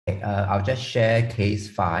I'll just share case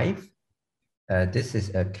 5. This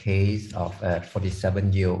is a case of a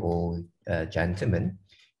 47-year-old gentleman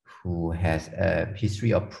who has a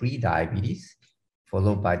history of pre-diabetes,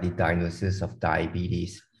 followed by the diagnosis of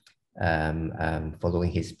diabetes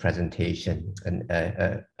following his presentation. And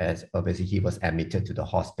as obviously he was admitted to the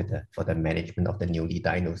hospital for the management of the newly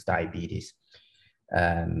diagnosed diabetes.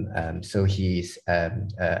 So he's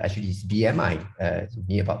actually his BMI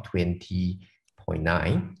near about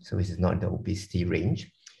 20.9, so this is not in the obesity range.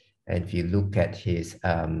 And if you look at his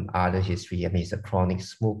other history, I mean, he's a chronic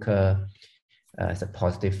smoker, it's a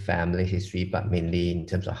positive family history, but mainly in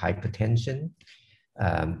terms of hypertension,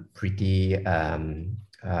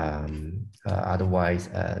 otherwise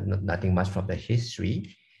nothing much from the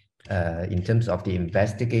history. In terms of the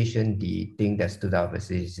investigation, the thing that stood out is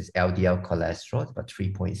his LDL cholesterol, about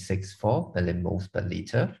 3.64 millimoles per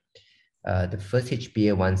liter. The first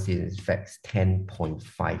HbA1c is in fact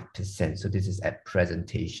 10.5%. So this is at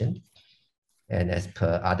presentation. And as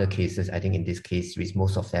per other cases, I think in this case,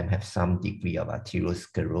 most of them have some degree of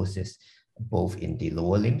arteriosclerosis, both in the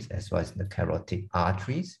lower limbs as well as in the carotid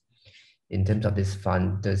arteries. In terms of this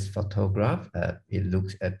photograph, it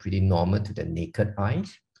looks pretty normal to the naked eye.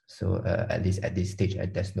 So at least at this stage,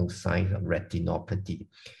 there's no sign of retinopathy.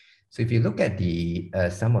 So if you look at the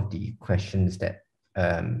some of the questions that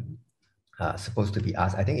supposed to be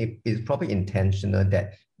asked, I think it is probably intentional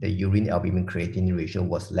that the urine albumin creatinine ratio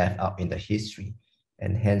was left out in the history.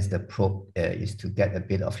 And hence the probe is to get a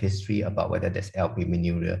bit of history about whether there's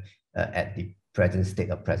albuminuria at the present state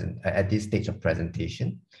of at this stage of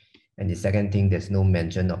presentation. And the second thing, there's no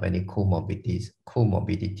mention of any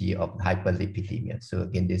comorbidity of hyperlipidemia. So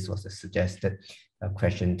again, this was a suggested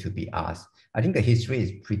question to be asked. I think the history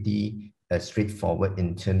is pretty straightforward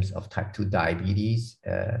in terms of type 2 diabetes,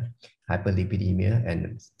 hyperlipidemia,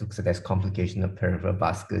 and so there's complication of peripheral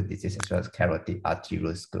vascular disease as well as carotid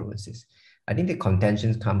arteriosclerosis. I think the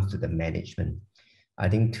contention comes to the management. I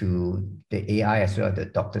think to the AI as well as the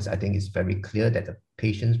doctors, I think it's very clear that the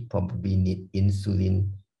patients probably need insulin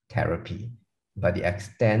therapy, but the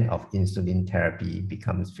extent of insulin therapy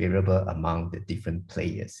becomes variable among the different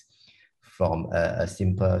players, from a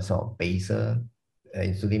simple sort of basal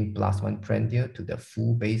insulin plus one prendial to the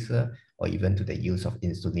full basal, or even to the use of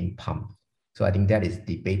insulin pump. So I think that is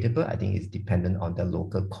debatable. I think it's dependent on the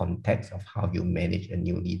local context of how you manage a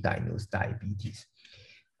newly diagnosed diabetes.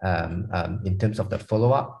 In terms of the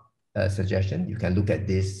follow-up suggestion, you can look at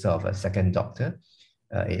this sort of a second doctor.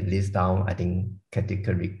 It lists down, I think,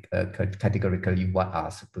 categorically what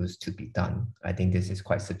are supposed to be done. I think this is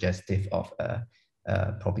quite suggestive of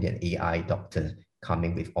probably an AI doctor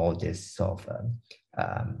coming with all this sort of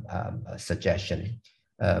suggestion.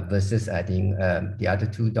 Versus, I think, the other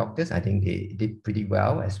two doctors, I think they did pretty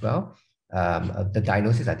well as well. The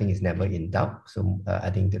diagnosis, I think, is never in doubt. So I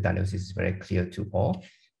think the diagnosis is very clear to all.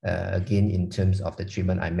 Again, in terms of the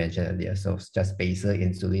treatment I mentioned earlier, so it's just basal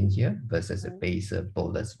insulin here versus a basal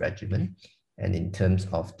bolus regimen. And in terms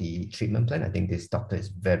of the treatment plan, I think this doctor is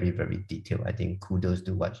very, very detailed. I think kudos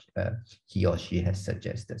to what he or she has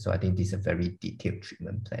suggested. So I think this is a very detailed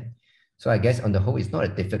treatment plan. So I guess on the whole, it's not a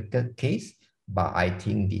difficult case, but I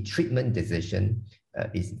think the treatment decision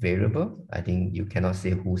is variable. I think you cannot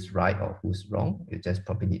say who's right or who's wrong. You just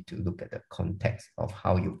probably need to look at the context of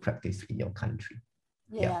how you practice in your country.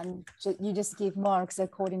 Yeah, and you just give marks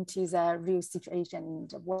according to the real situation,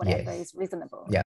 whatever is reasonable. Yeah.